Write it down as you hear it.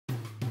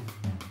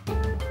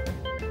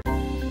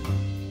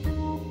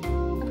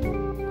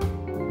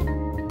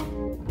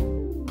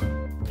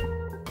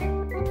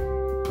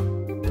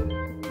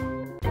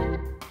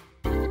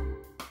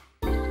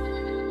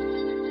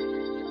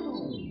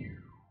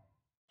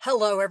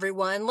Hello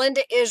everyone,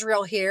 Linda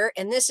Israel here,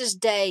 and this is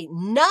day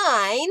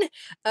 9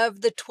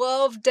 of the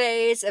 12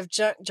 days of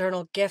Junk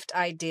Journal gift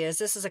ideas.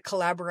 This is a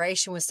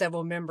collaboration with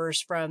several members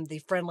from the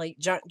Friendly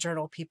Junk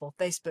Journal People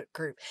Facebook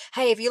group.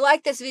 Hey, if you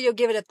like this video,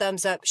 give it a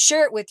thumbs up,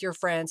 share it with your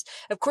friends.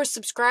 Of course,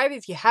 subscribe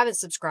if you haven't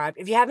subscribed.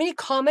 If you have any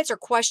comments or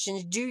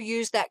questions, do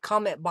use that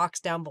comment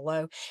box down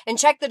below. And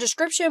check the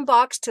description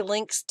box to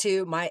links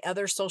to my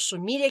other social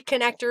media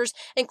connectors,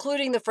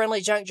 including the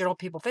Friendly Junk Journal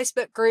People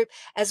Facebook group,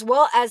 as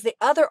well as the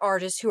other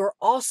artists who are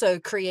also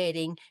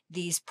creating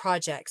these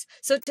projects.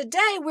 So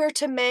today we're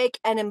to make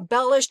an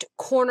embellished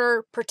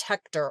corner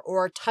protector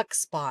or tuck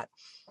spot.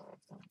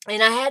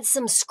 And I had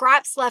some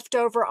scraps left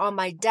over on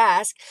my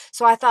desk,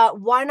 so I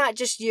thought, why not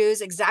just use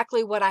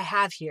exactly what I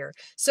have here?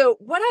 So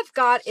what I've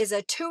got is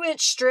a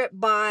 2-inch strip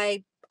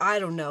by, I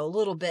don't know, a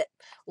little bit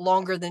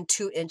longer than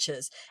 2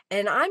 inches.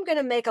 And I'm going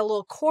to make a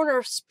little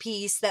corner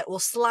piece that will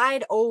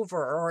slide over,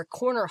 or a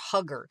corner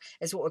hugger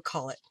is what we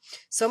call it.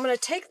 So I'm going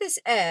to take this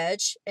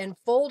edge and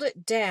fold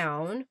it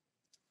down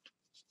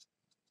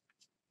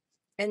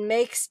and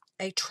make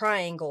a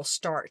triangle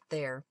start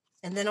there.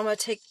 And then I'm going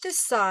to take this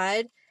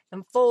side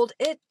and fold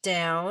it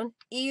down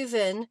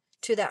even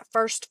to that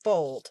first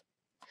fold.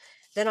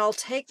 Then I'll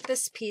take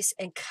this piece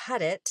and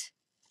cut it.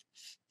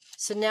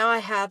 So now I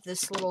have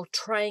this little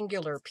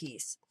triangular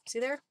piece. See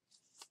there?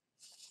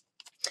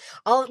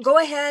 I'll go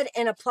ahead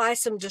and apply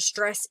some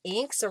distress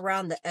inks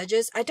around the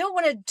edges. I don't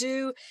want to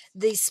do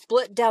the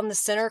split down the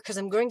center because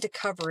I'm going to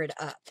cover it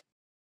up.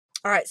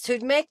 All right, so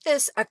to make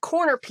this a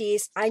corner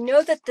piece, I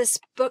know that this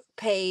book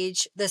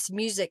page, this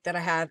music that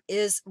I have,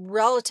 is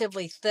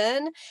relatively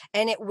thin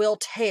and it will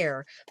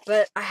tear.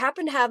 But I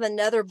happen to have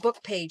another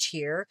book page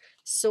here.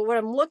 So what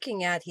I'm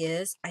looking at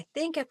is, I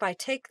think if I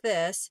take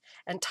this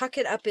and tuck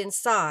it up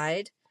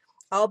inside,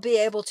 I'll be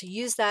able to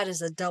use that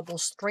as a double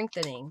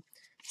strengthening.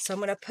 So I'm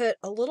going to put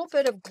a little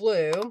bit of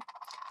glue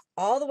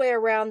all the way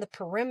around the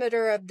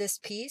perimeter of this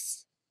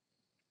piece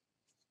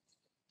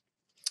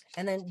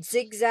and then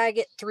zigzag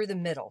it through the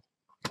middle.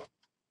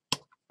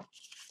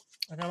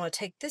 And I'm going to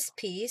take this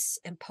piece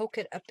and poke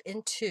it up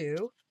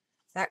into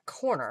that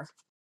corner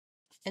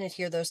and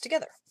adhere those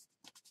together.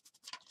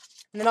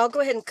 And then I'll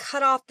go ahead and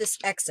cut off this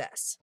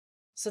excess.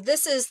 So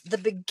this is the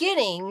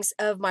beginnings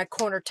of my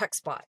corner tuck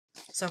spot.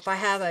 So if I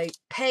have a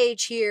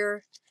page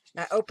here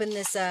and I open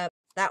this up,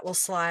 that will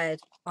slide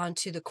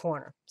onto the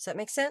corner. Does that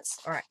make sense?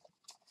 All right,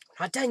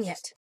 not done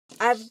yet.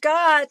 I've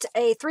got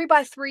a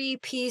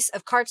 3x3 piece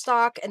of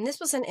cardstock, and this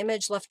was an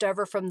image left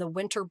over from the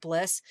Winter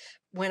Bliss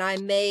when I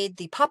made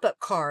the pop-up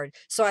card.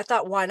 So I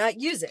thought, why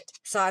not use it?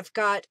 So I've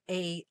got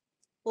a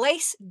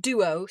Lace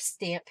Duo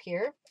stamp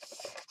here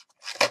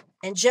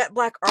and jet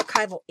black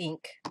archival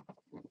ink.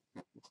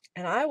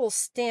 And I will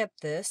stamp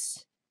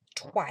this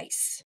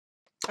twice.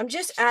 I'm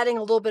just adding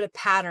a little bit of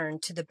pattern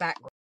to the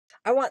background.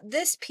 I want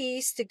this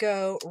piece to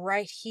go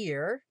right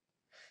here.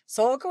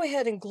 So I'll go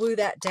ahead and glue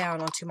that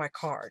down onto my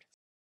card.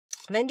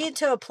 And I need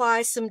to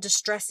apply some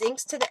distress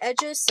inks to the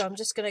edges, so I'm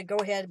just going to go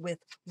ahead with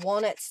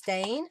Walnut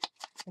Stain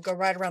and go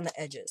right around the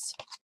edges.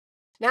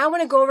 Now I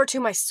want to go over to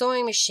my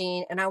sewing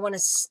machine and I want to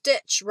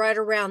stitch right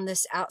around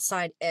this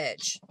outside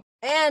edge.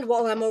 And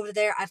while I'm over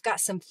there, I've got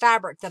some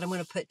fabric that I'm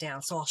going to put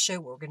down, so I'll show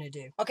you what we're going to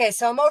do. Okay,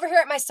 so I'm over here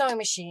at my sewing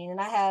machine and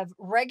I have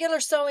regular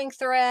sewing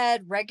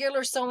thread,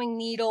 regular sewing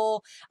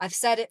needle. I've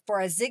set it for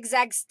a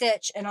zigzag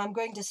stitch and I'm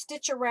going to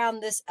stitch around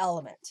this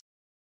element.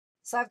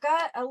 So I've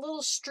got a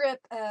little strip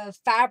of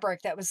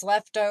fabric that was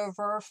left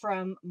over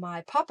from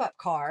my pop-up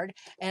card,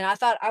 and I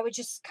thought I would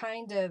just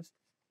kind of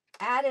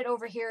add it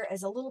over here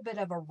as a little bit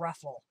of a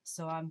ruffle.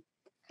 So I'm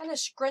kind of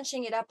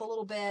scrunching it up a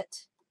little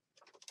bit,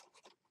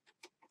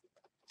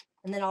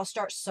 and then I'll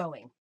start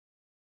sewing.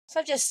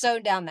 So I've just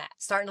sewn down that.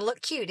 Starting to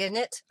look cute, isn't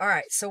it? All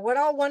right, so what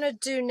I want to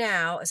do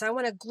now is I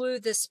want to glue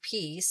this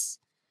piece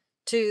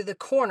to the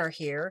corner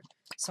here.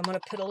 So I'm going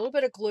to put a little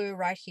bit of glue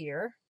right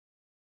here.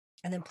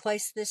 And then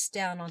place this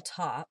down on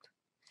top.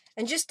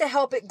 And just to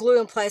help it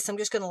glue in place, I'm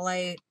just going to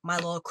lay my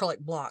little acrylic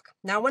block.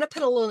 Now I want to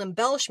put a little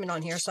embellishment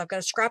on here, so I've got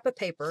a scrap of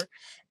paper,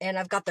 and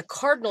I've got the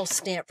cardinal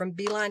stamp from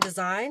Beeline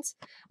Designs.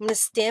 I'm going to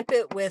stamp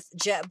it with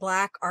jet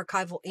black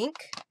archival ink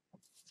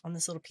on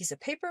this little piece of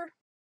paper,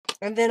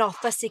 and then I'll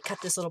fussy cut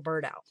this little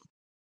bird out.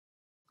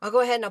 I'll go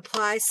ahead and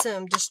apply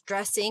some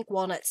distress ink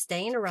Walnut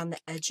Stain around the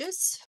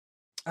edges.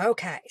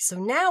 Okay, so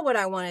now what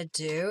I want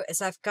to do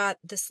is I've got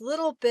this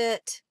little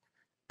bit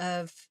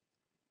of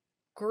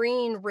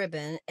green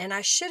ribbon, and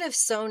I should have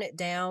sewn it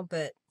down,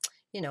 but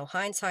you know,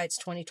 hindsight's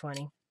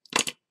 20/20.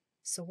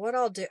 So what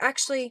I'll do,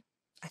 actually,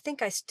 I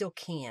think I still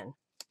can.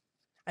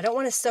 I don't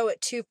want to sew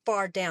it too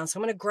far down, so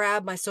I'm going to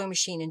grab my sewing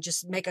machine and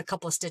just make a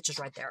couple of stitches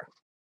right there.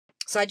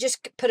 So I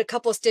just put a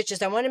couple of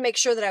stitches. I want to make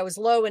sure that I was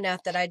low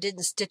enough that I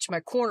didn't stitch my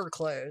corner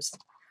closed.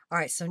 All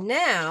right, so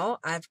now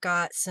I've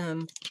got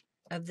some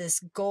of this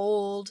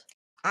gold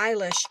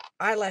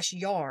eyelash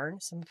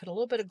yarn. So I'm going to put a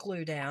little bit of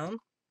glue down,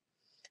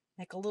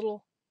 make a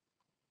little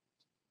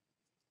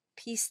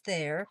piece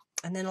there,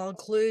 and then I'll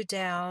glue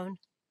down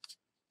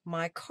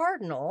my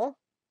cardinal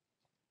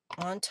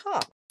on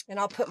top. and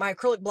I'll put my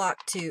acrylic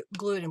block to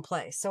glue it in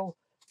place. So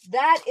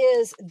that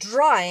is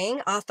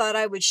drying. I thought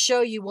I would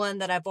show you one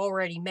that I've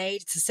already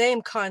made. It's the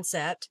same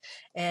concept.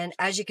 And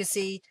as you can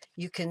see,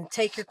 you can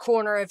take your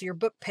corner of your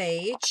book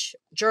page,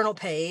 journal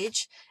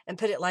page, and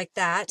put it like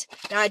that.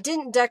 Now, I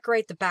didn't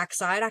decorate the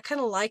backside. I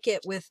kind of like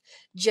it with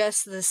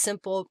just the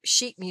simple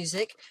sheet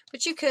music,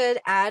 but you could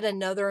add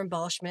another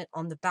embellishment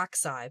on the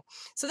backside.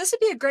 So this would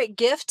be a great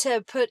gift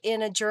to put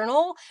in a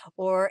journal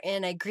or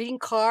in a greeting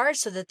card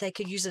so that they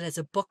could use it as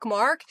a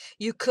bookmark.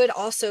 You could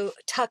also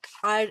tuck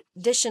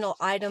additional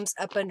items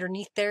up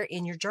underneath there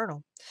in your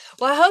journal.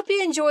 Well, I hope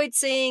you enjoyed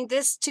seeing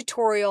this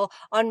tutorial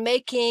on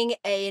making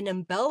an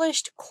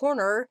embellished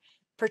corner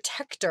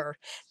protector.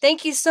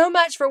 Thank you so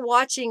much for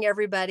watching,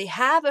 everybody.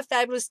 Have a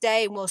fabulous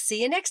day, and we'll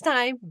see you next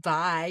time.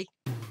 Bye.